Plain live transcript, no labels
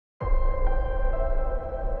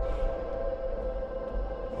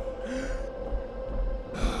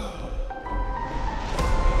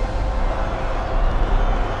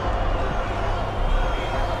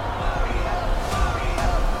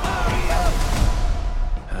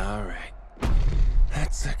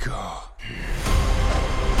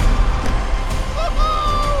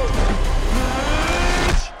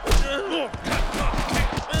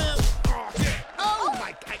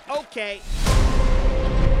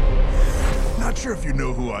not sure if you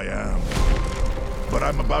know who I am, but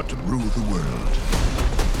I'm about to rule the world.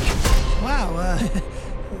 Wow,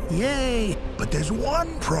 yay. But there's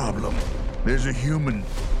one problem. There's a human,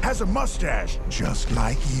 has a mustache, just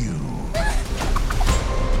like you.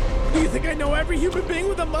 You think I know every human being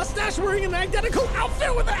with a mustache wearing an identical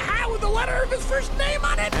outfit with a hat with the letter of his first name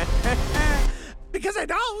on it? Because I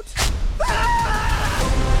don't.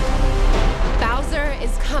 Bowser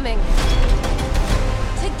is coming.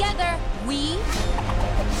 Together, we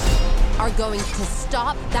are going to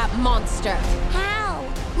stop that monster. How?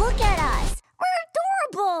 Look at us. We're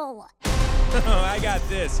adorable. Oh, I got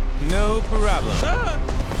this. No problem.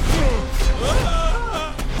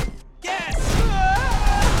 Yes!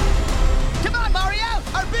 Come on, Mario!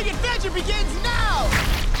 Our big adventure begins now!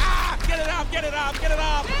 Ah! Get it off, get it off, get it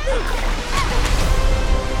off!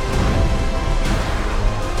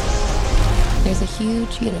 There's a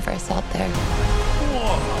huge universe out there.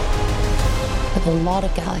 Whoa. With a lot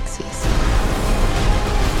of galaxies.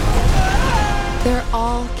 They're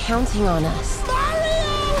all counting on us.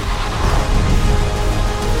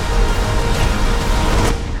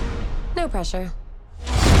 No pressure.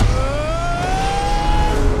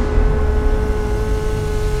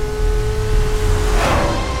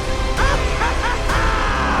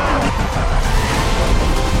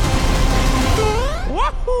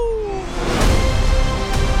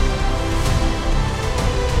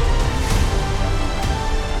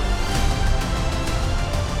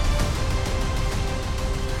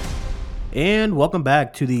 And welcome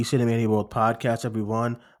back to the Cinemania World Podcast,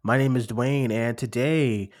 everyone. My name is Dwayne, and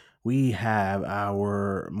today we have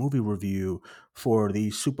our movie review for the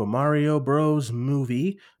Super Mario Bros.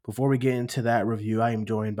 Movie. Before we get into that review, I am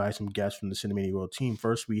joined by some guests from the Cinemania World team.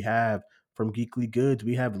 First, we have from Geekly Goods,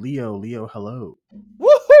 we have Leo. Leo, hello.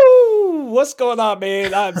 Woohoo! What's going on,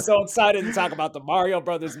 man? I'm so excited to talk about the Mario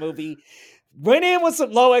Brothers movie. Went in with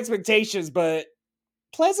some low expectations, but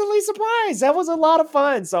pleasantly surprised. That was a lot of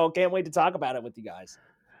fun, so can't wait to talk about it with you guys.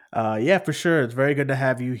 Yeah, for sure. It's very good to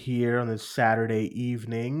have you here on this Saturday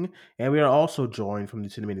evening. And we are also joined from the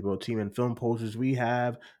Cinemania World team and film posters. We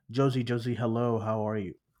have Josie. Josie, hello. How are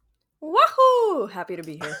you? Wahoo! Happy to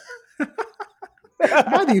be here.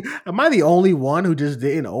 Am I the only one who just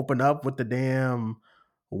didn't open up with the damn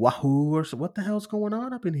Wahoo or so? What the hell's going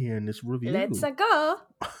on up in here in this review? Let's go.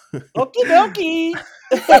 Okie dokie.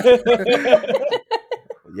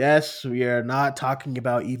 Yes, we are not talking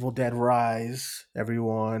about Evil Dead Rise,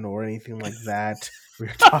 everyone, or anything like that. We're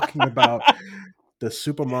talking about the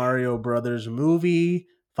Super Mario Brothers movie.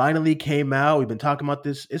 Finally came out. We've been talking about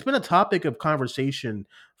this. It's been a topic of conversation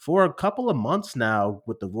for a couple of months now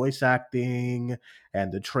with the voice acting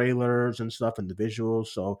and the trailers and stuff and the visuals.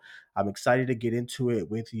 So I'm excited to get into it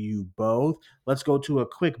with you both. Let's go to a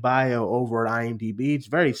quick bio over at IMDb. It's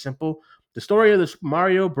very simple. The story of the Super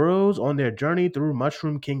Mario Bros. On their journey through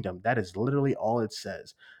Mushroom Kingdom. That is literally all it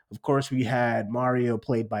says. Of course, we had Mario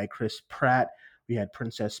played by Chris Pratt. We had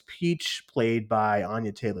Princess Peach played by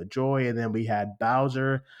Anya Taylor-Joy. And then we had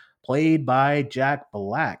Bowser played by Jack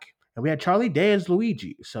Black. And we had Charlie Day as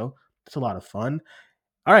Luigi. So it's a lot of fun.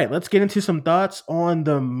 All right, let's get into some thoughts on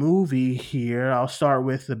the movie here. I'll start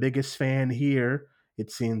with the biggest fan here, it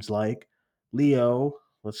seems like. Leo,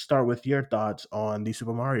 let's start with your thoughts on the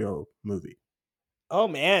Super Mario movie. Oh,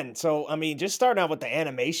 man. So, I mean, just starting out with the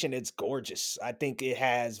animation, it's gorgeous. I think it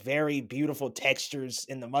has very beautiful textures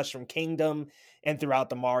in the Mushroom Kingdom and throughout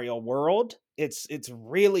the Mario world. It's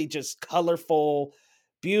really just colorful,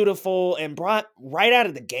 beautiful, and brought right out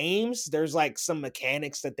of the games. There's like some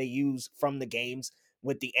mechanics that they use from the games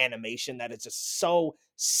with the animation that is just so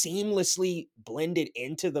seamlessly blended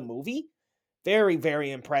into the movie. Very, very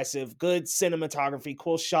impressive. Good cinematography,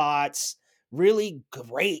 cool shots, really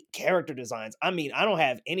great character designs. I mean, I don't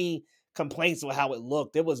have any complaints with how it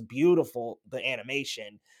looked. It was beautiful, the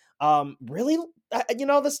animation. Really,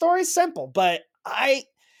 the story is simple, but I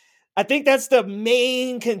think that's the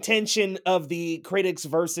main contention of the critics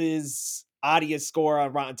versus audience score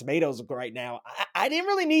on Rotten Tomatoes right now. I didn't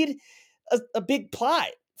really need a big plot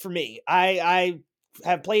for me. I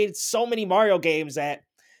have played so many Mario games that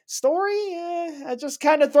story, I just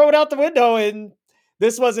kind of throw it out the window, and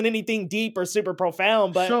this wasn't anything deep or super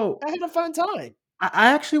profound, but I had a fun time. I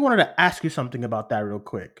actually wanted to ask you something about that real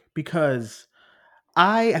quick, because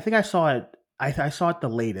I think I saw it. I saw it the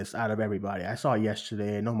latest out of everybody. I saw it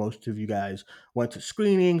yesterday. I know most of you guys went to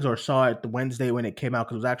screenings or saw it the Wednesday when it came out,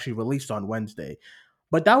 because it was actually released on Wednesday.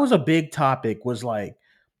 But that was a big topic, was like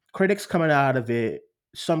critics coming out of it.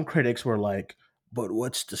 Some critics were like, but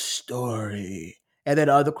what's the story? And then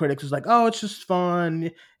other critics was like, oh, it's just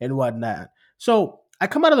fun and whatnot. So I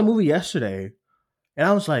come out of the movie yesterday and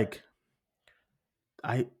I was like,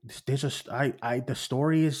 I there's a I the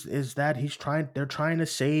story is that they're trying to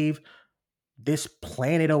save this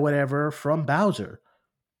planet or whatever from Bowser.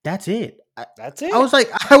 That's it. That's I was it.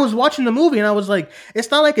 like, I was watching the movie and I was like, it's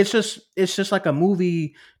not like it's just like a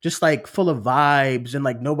movie just like full of vibes and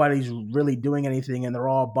like nobody's really doing anything and they're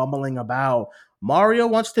all bumbling about. Mario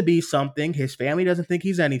wants to be something. His family doesn't think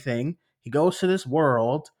he's anything. He goes to this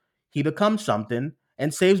world, he becomes something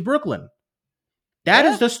and saves Brooklyn. That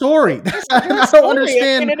is Yeah. the story. It's a I good don't story. I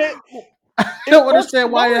understand. mean, I it don't works for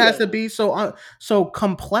understand why it has to Mario. be so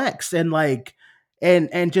complex and like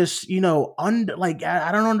and just under like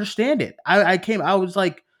I don't understand it. I was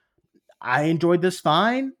like I enjoyed this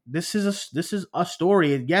fine. This is a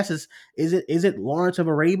story. Yes, is it Lawrence of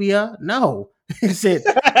Arabia? No. Is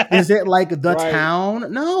it like The Right.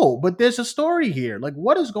 Town? No. But there's a story here. Like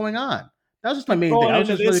what is going on? That was just my People main thing. going I was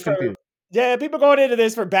into just really this for confused. yeah, people going into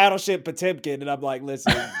this for Battleship Potemkin, and I'm like,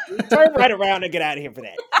 listen, turn right around and get out of here for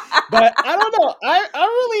that. But I don't know.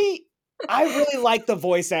 I really like the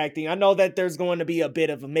voice acting. I know that there's going to be a bit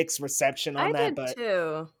of a mixed reception on I that, did but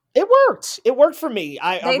too. it worked. It worked for me.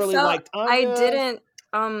 I They really felt liked Anya.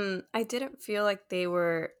 I didn't feel like they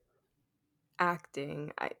were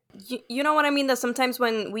acting. You know what I mean? That sometimes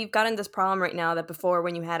when we've gotten this problem right now that before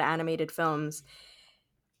when you had animated films,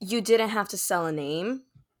 you didn't have to sell a name.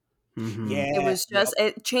 Mhm. It Yeah. was Yep. just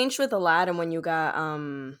it changed with Aladdin when you got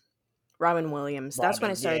Robin Williams. That's when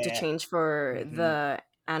Robin. it started to Yeah. change for Hmm. the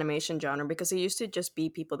animation genre because it used to just be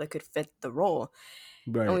people that could fit the role.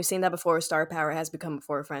 And Right. we've seen that before. Star power has become a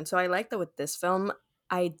forefront. So I like that with this film,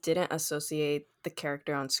 I didn't associate the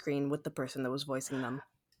character on screen with the person that was voicing them.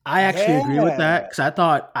 I actually agree with that Yeah.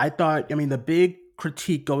 because I mean the big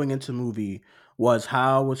critique going into the movie was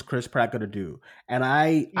how was Chris Pratt going to do, and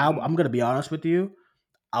Hmm. I'm going to be honest with you,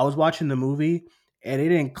 I was watching the movie and it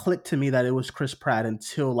didn't click to me that it was Chris Pratt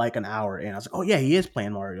until like an hour in. I was like, oh yeah, he is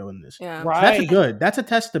playing Mario in this, Yeah. so that's a Right. that's a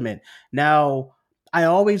testament. Now I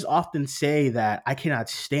always often say that I cannot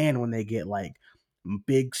stand when they get like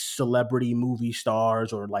big celebrity movie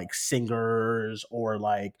stars or like singers or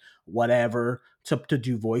like whatever to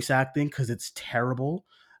do voice acting because it's terrible.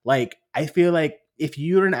 Like I feel like if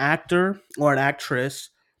you're an actor or an actress,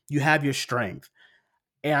 you have your strength.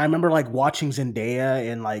 And I remember like watching Zendaya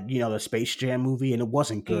in like the Space Jam movie, and it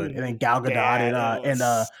wasn't good. And then Hmm. Yeah, that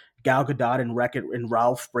was Gal Gadot and Wreck It and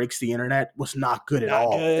Ralph Breaks the Internet was not good at not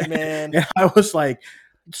all. good, man. And I was like,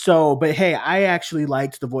 so, but hey, I actually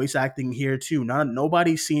liked the voice acting here too.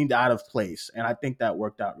 Nobody seemed out of place, and I think that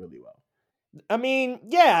worked out really well. I mean,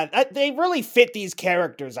 yeah, they really fit these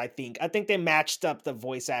characters. I think they matched up the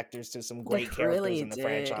voice actors to some They great characters really in the did.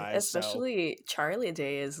 franchise. So, Especially Charlie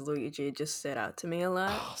Day as Luigi just stood out to me a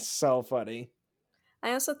lot. oh, so funny.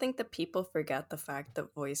 I also think that people forget the fact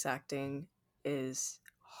that voice acting is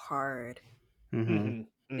hard. Mm-hmm.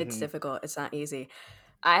 Hmm. It's Hmm. difficult. It's not easy.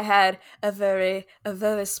 I had a very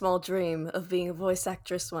small dream of being a voice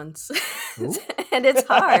actress once. Ooh. And it's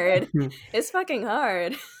hard. It's fucking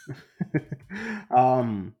hard.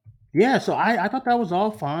 um, yeah. So I thought that was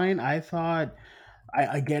all fine. I thought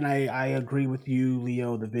I agree with you,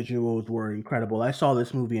 Leo. The visuals were incredible. I saw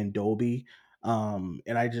this movie in Dolby, and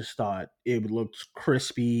I just thought it looked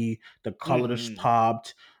crispy. The colors Hmm.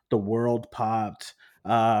 popped. The world popped.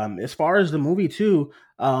 As far as the movie too,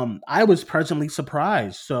 I was pleasantly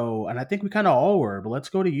surprised. So, and I think we kind of all were. But let's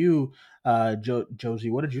go to you, Josie.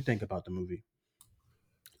 What did you think about the movie?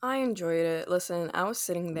 I enjoyed it. Listen, I was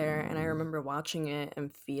sitting there and I remember watching it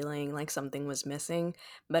and feeling like something was missing,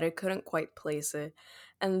 but I couldn't quite place it.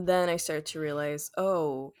 And then I started to realize,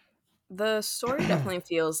 oh, the story definitely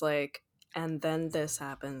feels like, and then this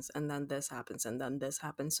happens, and then this happens, and then this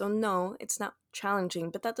happens. So, no, it's not challenging,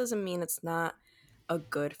 but that doesn't mean it's not a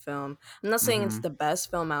good film. I'm not saying it's Mm-hmm. the best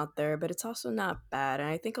film out there, but it's also not bad. And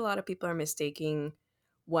I think a lot of people are mistaking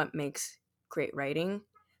what makes great writing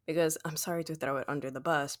because I'm sorry to throw it under the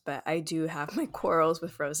bus, but I do have my quarrels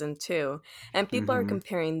with Frozen 2. And people are Mm-hmm.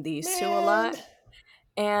 comparing these two a Man. lot.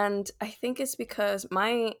 And I think it's because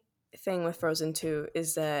my thing with Frozen 2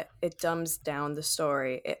 is that it dumbs down the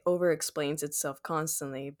story. It over explains itself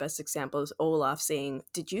constantly. Best example is Olaf saying,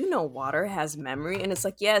 "Did you know water has memory?" And it's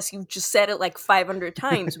like, yes, you just said it like 500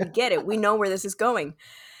 times. We get it. We know where this is going.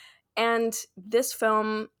 And this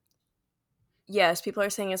film, yes, people are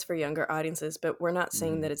saying it's for younger audiences, but we're not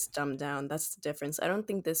saying that it's dumbed down. That's the difference. I don't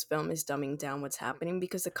think this film is dumbing down what's happening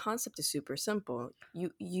because the concept is super simple.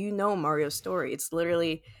 You know Mario's story. It's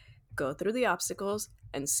literally go through the obstacles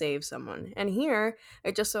and save someone. And here,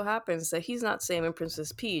 it just so happens that he's not saving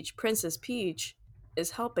Princess Peach. Princess Peach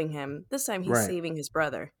is helping him. This time he's Right. saving his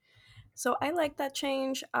brother. So I like that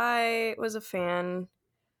change. I was a fan.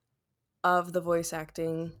 of the voice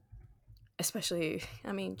acting, especially,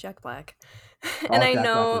 I mean, Jack Black. And Oh, I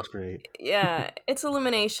Jack Black know, was great. yeah, it's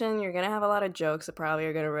Illumination. You're going to have a lot of jokes that probably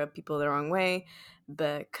are going to rub people the wrong way.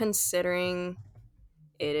 But considering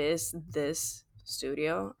it is this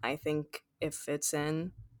studio, I think it fits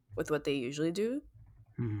in with what they usually do.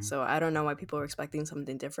 Mhm. So I don't know why people were expecting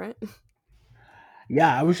something different.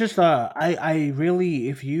 Yeah, I was just I really,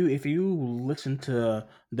 if you listen to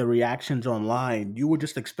the reactions online, you would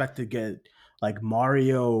just expect to get like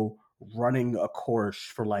Mario running a course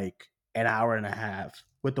for like an hour and a half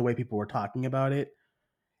with the way people were talking about it.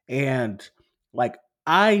 And like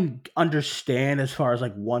I understand as far as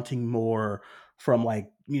like wanting more from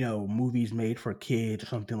like, movies made for kids or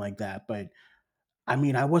something like that, but I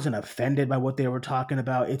mean, I wasn't offended by what they were talking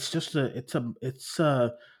about. It's just it's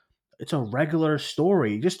a regular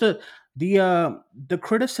story. Just the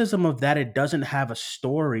criticism of that it doesn't have a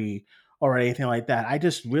story or anything like that. I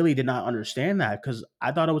just really did not understand that because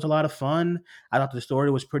I thought it was a lot of fun. I thought the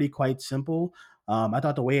story was pretty quite simple. I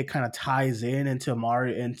thought the way it kind of ties in into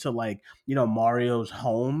Mario, into like Mario's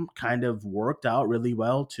home, kind of worked out really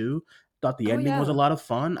well too. Thought the Oh ending was a yeah. lot of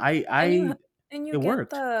fun. And I you It get worked.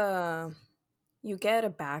 the you get a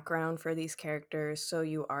background for these characters, so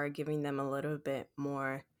you are giving them a little bit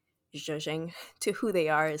more judging to who they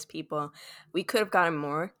are as people. We could have gotten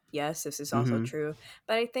more. Yes, this is also Hmm. true.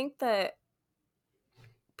 But I think that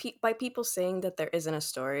by people saying that there isn't a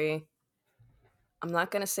story, I'm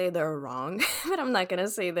not going to say they're wrong, but I'm not going to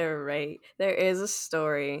say they're right. There is a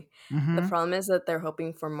story. The Hmm. problem is that they're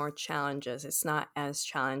hoping for more challenges. It's not as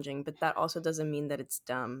challenging, but that also doesn't mean that it's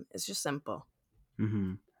dumb. It's just simple.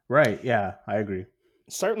 Hmm. Right. Yeah, I agree.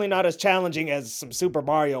 Certainly not as challenging as some Super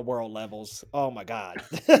Mario World levels. Oh my god.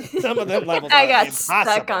 Some of them levels I are got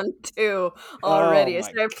stuck impossible. on 2 Oh already. I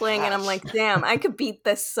my started playing and I'm gosh. like, damn, I could beat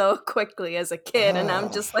this so quickly as a kid, and I'm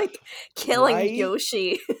Oh, just like killing right?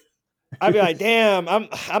 Yoshi. I'd be like, damn,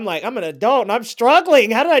 I'm like, I'm an adult and I'm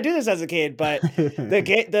struggling. How did I do this as a kid? But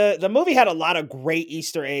the movie had a lot of great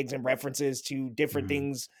Easter eggs and references to different Mhm,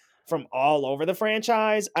 things from all over the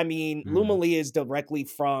franchise. I mean, mhm. Lumali is directly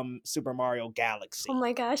from Super Mario Oh Galaxy,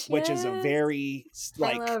 my gosh, which is a yes. very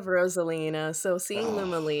I like love Rosalina. So seeing oh,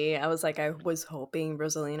 Luma Lee, I was like, I was hoping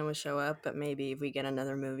Rosalina would show up, but maybe if we get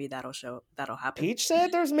another movie, that'll happen. Peach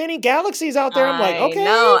said there's many galaxies out there. I'm like, I okay.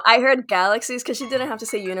 know. I heard galaxies because she didn't have to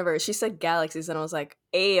say universe. She said galaxies, and I was like,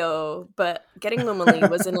 "Ayo!" But getting Lumali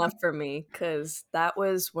was enough for me because that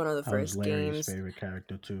was one of the That was first Larry's games. favorite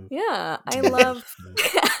character too. Yeah, I Larry was love, good.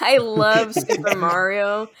 I love Super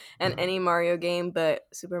Mario and any Mario game, but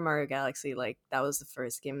Super Mario Galaxy, like that was the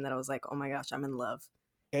first game that I was like, "Oh my gosh, I'm in love."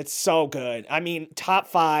 It's so good. I mean, top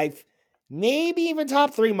 5, maybe even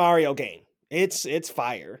top 3 Mario game. It's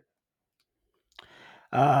fire.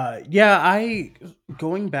 Yeah, I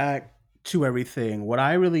going back to everything. What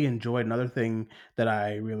I really enjoyed, another thing that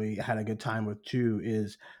I really had a good time with too,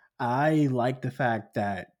 is I like the fact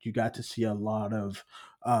that you got to see a lot of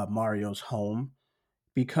Mario's home.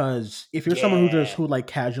 Because if you're someone Yeah. who like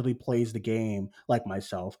casually plays the game like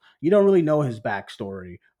myself, you don't really know his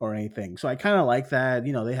backstory or anything. So I kind of like that.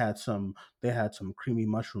 They had some creamy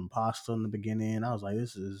mushroom pasta in the beginning. I was like,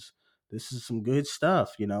 this is some good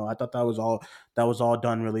stuff. I thought that was all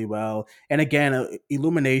done really well. And again,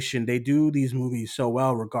 Illumination, they do these movies so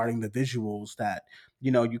well regarding the visuals that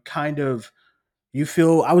you kind of you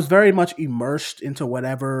feel I was very much immersed into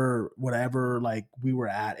whatever like we were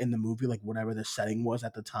at in the movie, like whatever the setting was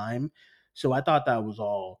at the time. So I thought that was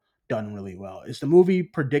all done really well. Is the movie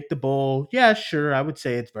predictable? Yeah, sure. I would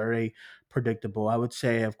say it's very predictable. I would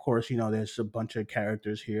say, of course, there's a bunch of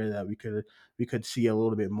characters here that we could see a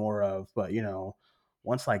little bit more of, but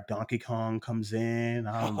once like Donkey Kong comes in,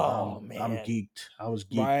 I'm Oh I'm I'm man. geeked. I was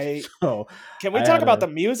geeked. Right. So Can we I talk had about a the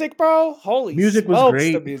music, bro? Holy music was smokes,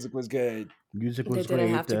 the great. music was good. Music They was didn't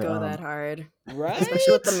have great. to go that hard.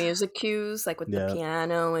 Especially with the Right? music cues, like with the Yeah.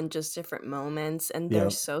 piano and just different moments. And they're Yep.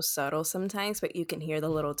 so subtle sometimes, but you can hear the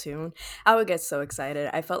little tune. I would get so excited.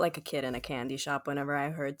 I felt like a kid in a candy shop whenever I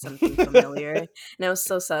heard something familiar. And it was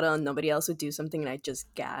so subtle, and nobody else would do something, and I'd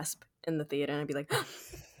just gasp in the theater, and I'd be like,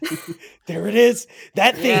 There it is.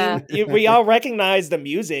 That yeah. theme. We all recognize the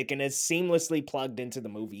music and it's seamlessly plugged into the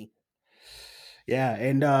movie. Yeah,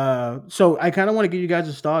 and so I kind of want to get you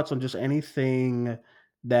guys' thoughts on just anything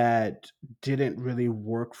that didn't really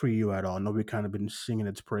work for you at all. I know we kind of been singing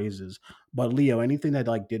its praises, but Leo, anything that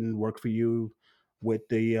like didn't work for you with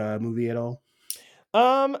the movie at all?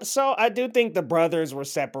 So I do think the brothers were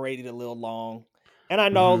separated a little long. And I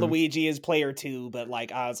know Mm-hmm. Luigi is player 2, but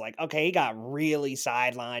like I was like, okay, he got really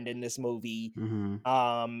sidelined in this movie. Mm-hmm.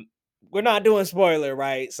 Um we're not doing spoiler,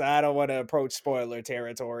 right? So I don't want to approach spoiler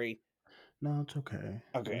territory. No, it's okay.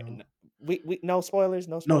 Okay. No, We no spoilers,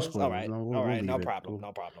 no no spoilers. All spoilers. right. No, All we'll right, no leave it. problem,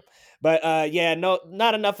 no problem. But yeah, no,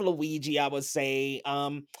 not enough Luigi, I would say.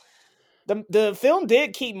 The film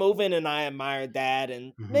did keep moving, and I admired that.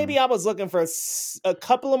 And Hmm. maybe I was looking for a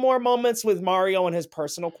couple of more moments with Mario and his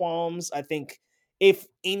personal qualms. I think if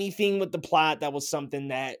anything with the plot, that was something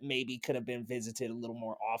that maybe could have been visited a little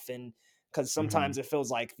more often. Because Hmm. sometimes it feels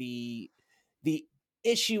like the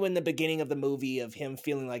issue in the beginning of the movie of him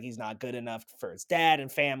feeling like he's not good enough for his dad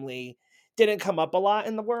and family didn't come up a lot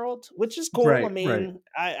in the world, which is cool. I Right, right. mean,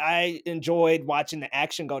 I enjoyed watching the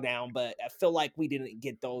action go down, but I feel like we didn't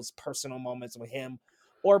get those personal moments with him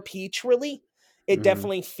or Peach really. It Hmm.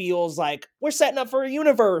 definitely feels like we're setting up for a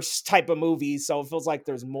universe type of movie, so it feels like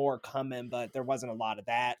there's more coming, but there wasn't a lot of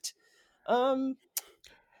that. Um,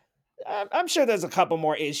 I'm sure there's a couple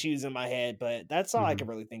more issues in my head, but that's all I Hmm. can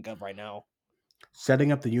really think of right now.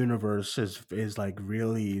 Setting up the universe is like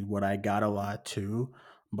really what I got a lot too.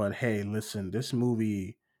 But hey, listen, this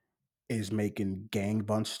movie is making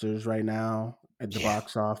gangbusters right now at the Yeah.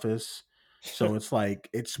 box office. So it's like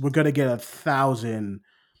it's we're gonna get 1,000.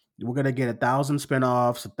 We're gonna get 1,000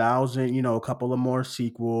 spinoffs, 1,000, a couple of more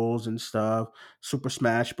sequels and stuff. Super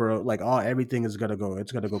Smash Bros. Like all everything is gonna go.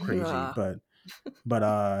 It's gonna go crazy. Yeah. But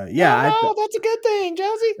Oh yeah, no, that's a good thing,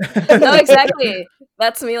 Josie. No, exactly.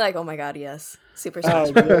 That's me like, oh my god, yes. Super Smash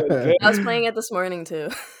Oh, Bros. good, good. I was playing it this morning too.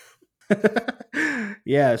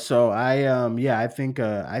 Yeah, so I think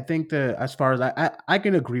that as far as I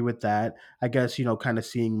can agree with that. I guess, kind of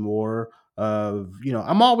seeing more of,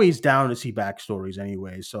 I'm always down to see backstories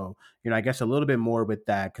anyway. So, I guess a little bit more with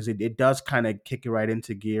that because it does kind of kick you right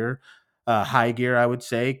into gear. High gear, I would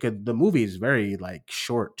say, because the movie is very like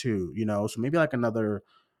short too, so maybe like another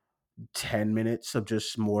 10 minutes of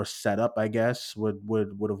just more setup, I guess, would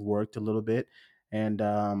have worked a little bit. And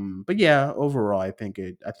but yeah, overall I think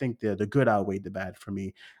the good outweighed the bad for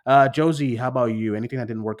me. Josie, how about you? Anything that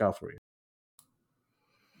didn't work out for you?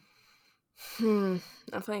 Hmm.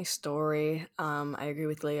 A funny story. I agree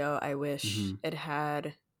with Leo. I wish Hmm. it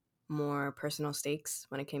had more personal stakes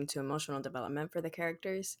when it came to emotional development for the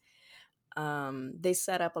characters. They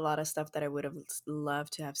set up a lot of stuff that I would have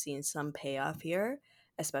loved to have seen some payoff here,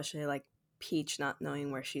 especially like Peach not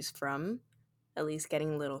knowing where she's from, at least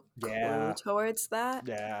getting a little clue Yeah, towards that.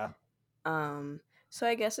 yeah. Um, so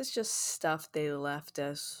I guess it's just stuff they left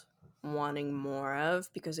us wanting more of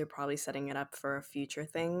because they're probably setting it up for a future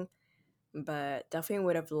thing. But definitely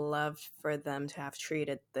would have loved for them to have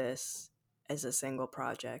treated this as a single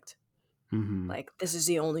project. Hmm. Like, this is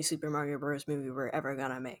the only Super Mario Bros. Movie we're ever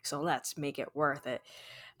gonna make, so let's make it worth it.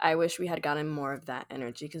 I wish we had gotten more of that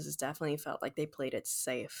energy because it definitely felt like they played it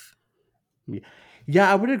safe.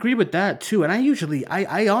 Yeah, I would agree with that too. And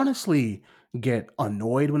I honestly get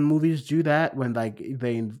annoyed when movies do that when like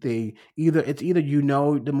they either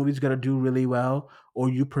the movie's gonna do really well or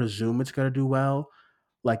you presume it's gonna do well.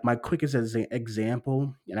 Like my quickest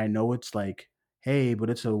example, and I know it's like, hey, but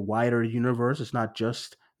it's a wider universe. It's not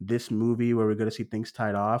just this movie where we're gonna see things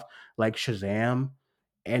tied off. Like Shazam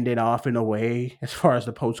ended off in a way as far as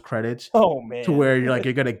the post credits Oh to man. where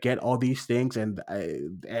you're gonna get all these things and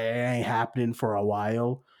it ain't happening for a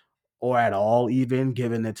while or at all, even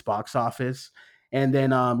given its box office. And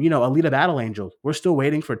then, Alita Battle Angel. We're still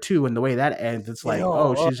waiting for two, and the way that ends, it's like,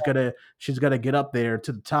 oh, Yo, she's gonna get up there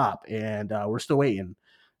to the top, and we're still waiting.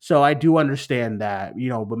 So I do understand that,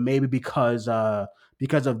 but maybe because of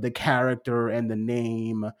the character and the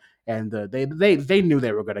name and they knew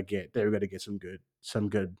they were gonna get some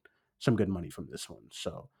good money from this one.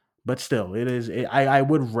 So, but still, I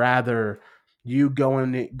would rather you go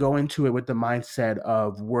into it with the mindset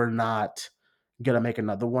of we're not gonna make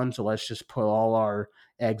another one, so let's just put all our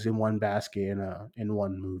eggs in one basket in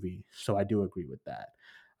one movie. So I do agree with that.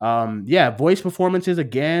 Yeah, voice performances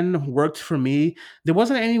again worked for me. There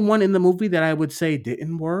wasn't anyone in the movie that I would say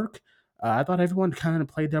didn't work. I thought everyone kind of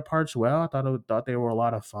played their parts well. I thought they were a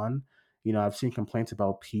lot of fun. I've seen complaints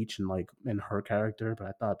about Peach and her character, but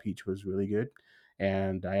I thought Peach was really good,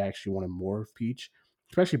 and I actually wanted more of Peach,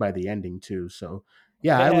 especially by the ending too. So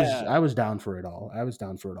yeah, I was yeah. I was down for it all. I was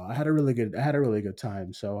down for it all. I had a really good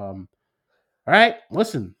time. So all right,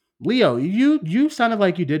 listen, Leo, you sounded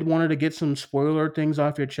like you did wanted to get some spoiler things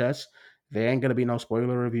off your chest. There ain't gonna be no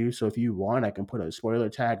spoiler review, so if you want, I can put a spoiler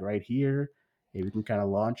tag right here. And we can kind of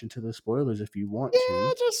launch into the spoilers if you want Yeah,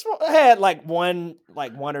 to. just had like one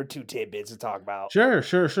or two tidbits to talk about. Sure,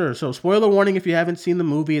 sure, sure. So, spoiler warning if you haven't seen the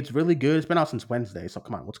movie, it's really good. It's been out since Wednesday, so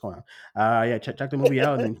come on, what's going on? Yeah, check the movie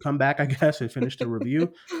out and then come back, I guess, and finish the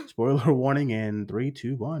review. Spoiler warning in 3,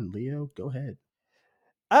 2, 1. Leo, go ahead.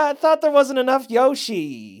 I thought there wasn't enough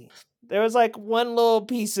Yoshi. There was like one little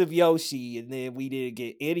piece of Yoshi, and then we didn't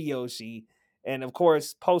get any Yoshi. And of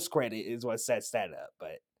course, post credit is what sets that up.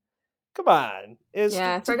 But come on, it's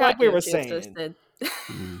Yeah, I like forgot we were Yoshi saying. existed.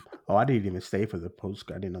 Oh, I didn't even stay for the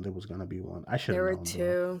post. I didn't know there was gonna be one. I should There have were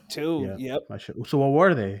known. two. Yeah, Yep. I should. So what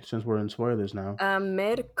were they? Since we're in spoilers now.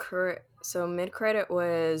 Mid credit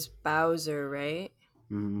was Bowser, right?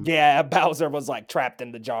 Mhm. Yeah, Bowser was like trapped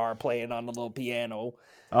in the jar playing on the little piano.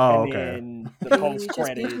 Oh, And okay. then the post Peaches,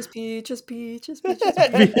 credit. peaches, peaches.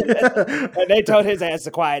 And they told his ass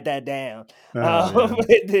to quiet that down. Oh,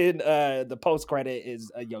 yeah. And then the post credit is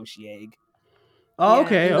a Yoshi egg. Oh, Yeah,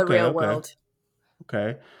 okay, in the okay, real okay, world.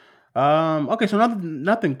 okay. Okay, so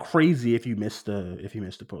nothing crazy if you missed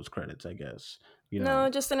the post credits, I guess. You know. No,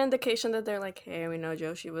 just an indication that they're like, hey, we know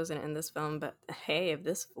Yoshi wasn't in this film, but hey, if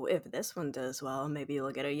this one does well, maybe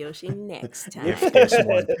we'll get a Yoshi next time.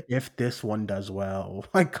 if this one does well,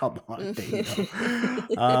 like come on, Daniel.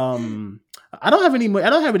 I don't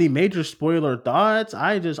have any major spoiler thoughts.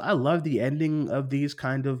 I love the ending of these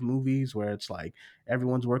kind of movies where it's like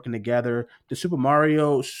everyone's working together. The Super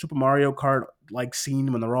Mario Kart like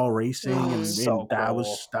scene when they're all racing, and so that cool.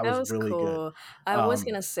 was really good. cool. I was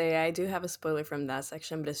gonna say I do have a spoiler from that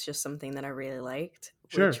section, but it's just something that I really liked,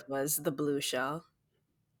 Sure. which was the blue shell.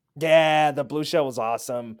 Yeah, the blue shell was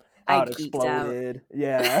awesome. How I it geeked out. exploded.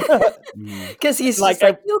 Yeah. Because he's Like, just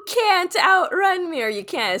like, you can't outrun me or you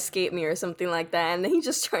can't escape me or something like that. And then he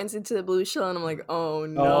just turns into the blue shell, and I'm like, oh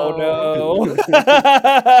no. Oh no.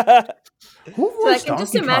 Who So I was can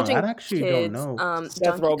just Donkey Kong? imagine I actually kids. don't know. Seth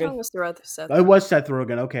Donkey Rogen. Kong was throughout Seth. It was Seth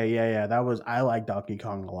Rogen. Okay, yeah. I like Donkey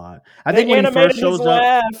Kong a lot. I They think when he animated first his shows up,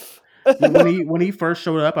 laugh. when he first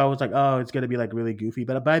showed up, I was like, oh, it's gonna be like really goofy.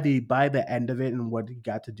 But by the end of it and what he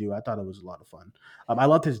got to do, I thought it was a lot of fun. I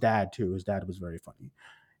loved his dad too. His dad was very funny.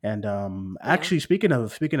 And actually, speaking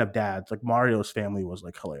of dads, like Mario's family was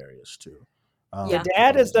like hilarious too. Yeah. The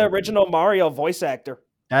dad is the original Mario voice actor.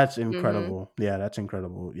 That's incredible. Yeah, that's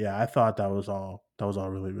incredible. Yeah, I thought that was all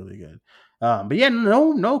really, really good. But yeah,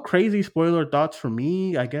 no crazy spoiler thoughts for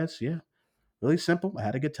me, I guess. Yeah. Really simple. I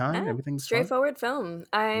had a good time. Yeah, Everything's straightforward film.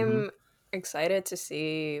 I'm excited to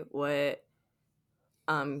see what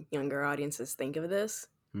younger audiences think of this,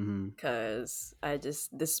 because this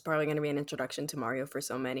is probably going to be an introduction to Mario for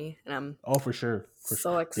so many, and I'm for sure.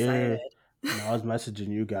 so excited. And I was messaging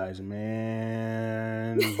you guys,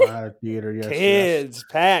 man. My theater yesterday. Kids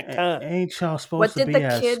packed, huh? Ain't y'all supposed What to did be the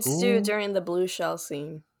at kids school? do during the blue shell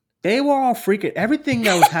scene? They were all freaking. Everything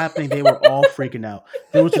that was happening, they were all freaking out.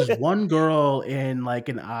 There was this one girl in like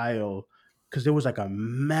an aisle because there was like a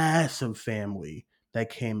massive family that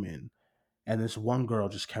came in, and this one girl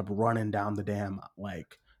just kept running down the damn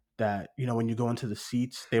like that. You know, when you go into the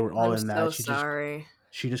seats, they were all I'm in that. so sorry.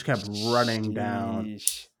 She just kept running down,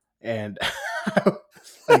 Sheesh. and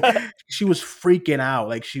like, she was freaking out.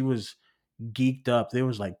 Like she was geeked up. There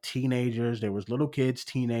was like teenagers. There was little kids,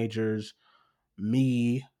 teenagers,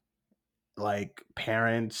 me, like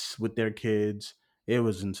parents with their kids. It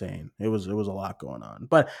was insane. It was a lot going on,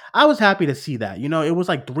 but I was happy to see that. You know, it was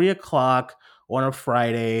like 3:00 on a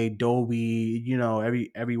Friday. Dolby, you know,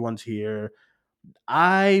 everyone's here.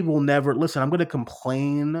 I will never listen. I'm going to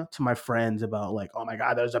complain to my friends about like, oh my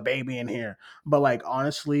God, there's a baby in here. But like,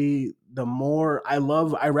 honestly, the more I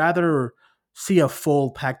rather see a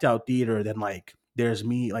full packed out theater than like, there's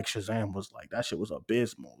me, like Shazam was like, that shit was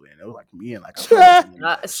abysmal, man. It was like me and like a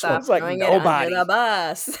person. Stop like throwing nobody. it under the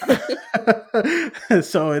bus.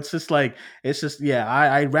 So it's just yeah,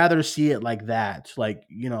 I'd rather see it like that, like,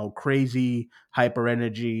 you know, crazy hyper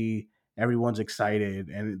energy, everyone's excited,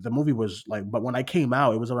 and the movie was like, but when I came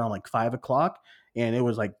out, it was around like 5:00, and it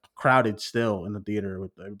was like crowded still in the theater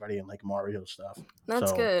with everybody and like Mario stuff.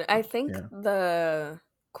 That's So, good. I think yeah. the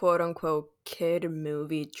quote unquote kid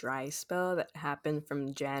movie dry spell that happened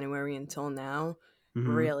from January until now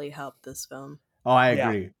really helped this film. Oh, I Yeah.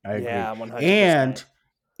 agree. I agree. Yeah, 100%.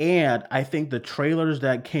 And I think the trailers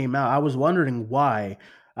that came out, I was wondering why.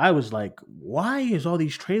 I was like, why is all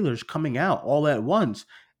these trailers coming out all at once?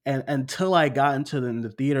 And until I got into the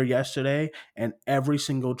theater yesterday and every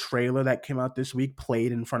single trailer that came out this week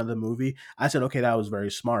played in front of the movie, I said, okay, that was very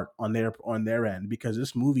smart on their end, because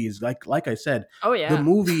this movie is like I said, Oh yeah. the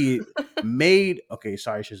movie made, okay,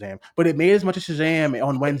 sorry Shazam, but it made as much as Shazam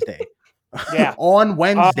on Wednesday. Yeah. On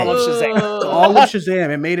Wednesday. All of Shazam. All of Shazam.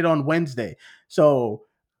 It made it on Wednesday. So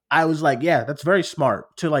I was like, yeah, that's very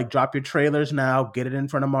smart to like drop your trailers now, get it in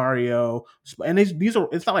front of Mario. And these are,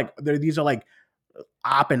 it's not like these are like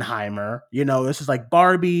Oppenheimer. This is like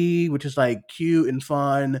Barbie, which is like cute and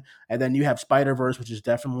fun, and then you have Spider-Verse, which is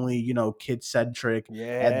definitely kid centric, and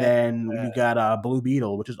Yeah. then you got Blue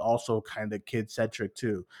Beetle, which is also kind of kid centric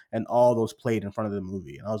too, and all those played in front of the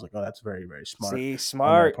movie, and I was like, oh, that's very, very smart See, on their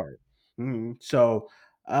smart. part. So,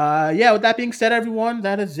 yeah. With that being said, everyone,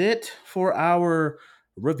 that is it for our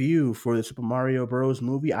review for the Super Mario Bros.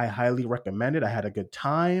 Movie. I highly recommend it. I had a good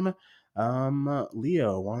time.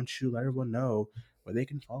 Leo, why don't you let everyone know where they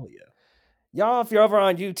can follow you? Y'all, if you're over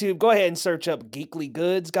on YouTube, go ahead and search up Geekly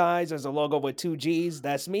Goods, guys. There's a logo with 2 G's.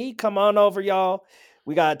 That's me. Come on over, y'all.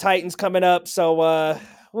 We got Titans coming up, so a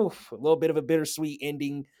little bit of a bittersweet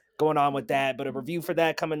ending going on with that, but a review for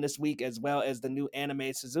that coming this week, as well as the new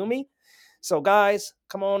anime Suzumi. So, guys,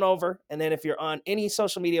 come on over, and then if you're on any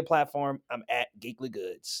social media platform, I'm at Geekly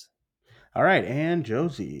Goods. All right, and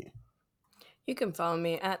Josie. You can follow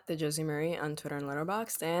me at the Josie Marie on Twitter and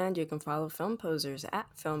Letterboxd, and you can follow Film Posers at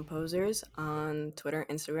Film Posers on Twitter,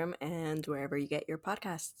 Instagram, and wherever you get your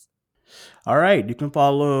podcasts. All right, you can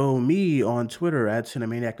follow me on Twitter at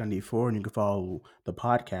Cinemaniac94, and you can follow the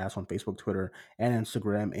podcast on Facebook, Twitter, and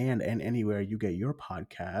Instagram, and anywhere you get your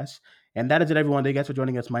podcasts. And that is it, everyone. Thank you guys for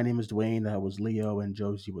joining us. My name is Dwayne. That was Leo and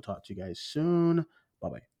Josie. We'll talk to you guys soon.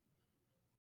 Bye-bye.